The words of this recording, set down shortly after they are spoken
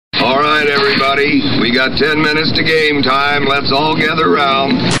everybody. We got 10 minutes to game time. Let's all gather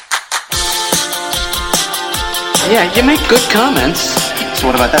around. Yeah, you make good comments. So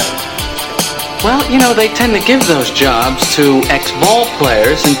what about that? Well, they tend to give those jobs to ex-ball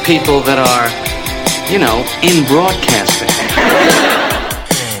players and people that are, in broadcasting.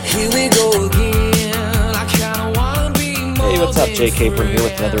 Here we go again. I kinda wanna be more. Hey, what's up? Jay Capron here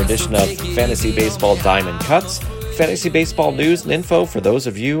with another edition of Fantasy Baseball Diamond Cuts. Fantasy baseball news and info for those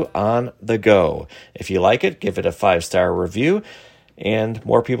of you on the go. If you like it, give it a 5-star review, and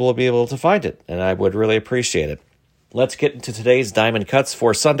more people will be able to find it, and I would really appreciate it. Let's get into today's Diamond Cuts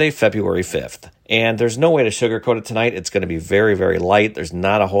for Sunday, February 5th. And there's no way to sugarcoat it tonight. It's going to be very, very light. There's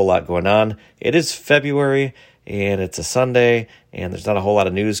not a whole lot going on. It is February, and it's a Sunday, and there's not a whole lot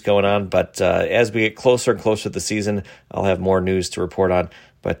of news going on. But as we get closer and closer to the season, I'll have more news to report on.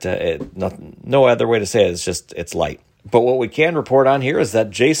 But no other way to say it. It's light. But what we can report on here is that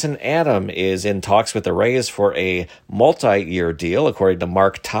Jason Adam is in talks with the Rays for a multi-year deal, according to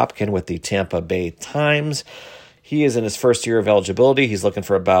Mark Topkin with the Tampa Bay Times. He is in his first year of eligibility. He's looking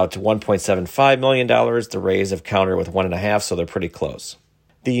for about $1.75 million. The Rays have countered with $1.5 million, so they're pretty close.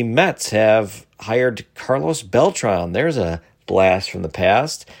 The Mets have hired Carlos Beltran. There's a blast from the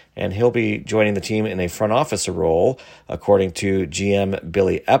past, and he'll be joining the team in a front office role. According to GM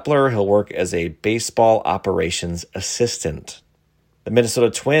Billy Epler, he'll work as a baseball operations assistant. The Minnesota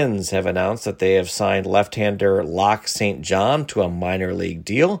Twins have announced that they have signed left-hander Locke St. John to a minor league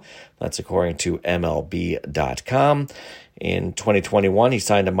deal. That's according to MLB.com. In 2021, he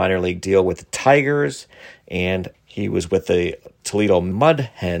signed a minor league deal with the Tigers, and he was with the Toledo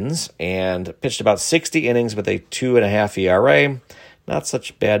Mud Hens and pitched about 60 innings with a 2.5 ERA. Not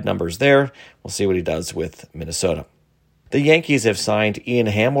such bad numbers there. We'll see what he does with Minnesota. The Yankees have signed Ian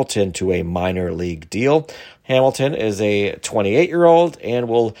Hamilton to a minor league deal. Hamilton is a 28-year-old and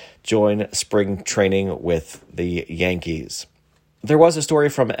will join spring training with the Yankees. There was a story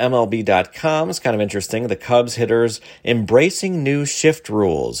from MLB.com. It's kind of interesting. The Cubs hitters embracing new shift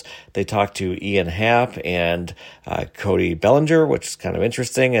rules. They talked to Ian Happ and Cody Bellinger, which is kind of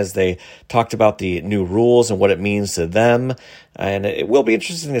interesting as they talked about the new rules and what it means to them. And it will be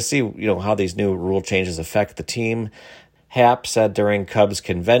interesting to see, how these new rule changes affect the team. Happ said during Cubs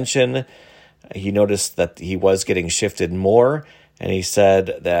convention, he noticed that he was getting shifted more, and he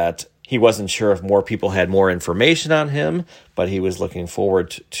said that he wasn't sure if more people had more information on him, but he was looking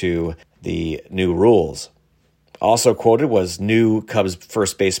forward to the new rules. Also quoted was new Cubs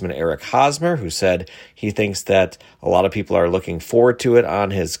first baseman Eric Hosmer, who said he thinks that a lot of people are looking forward to it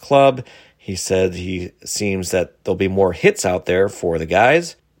on his club. He said he seems that there'll be more hits out there for the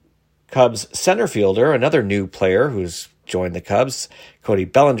guys. Cubs center fielder, another new player who's joined the Cubs, Cody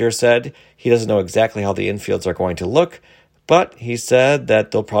Bellinger, said he doesn't know exactly how the infields are going to look, but he said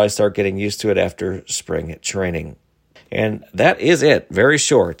that they'll probably start getting used to it after spring training. And that is it. Very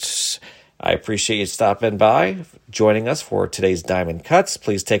short. I appreciate you stopping by, joining us for today's Diamond Cuts.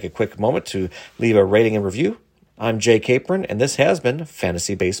 Please take a quick moment to leave a rating and review. I'm Jay Capron, and this has been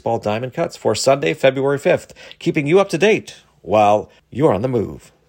Fantasy Baseball Diamond Cuts for Sunday, February 5th, keeping you up to date while you're on the move.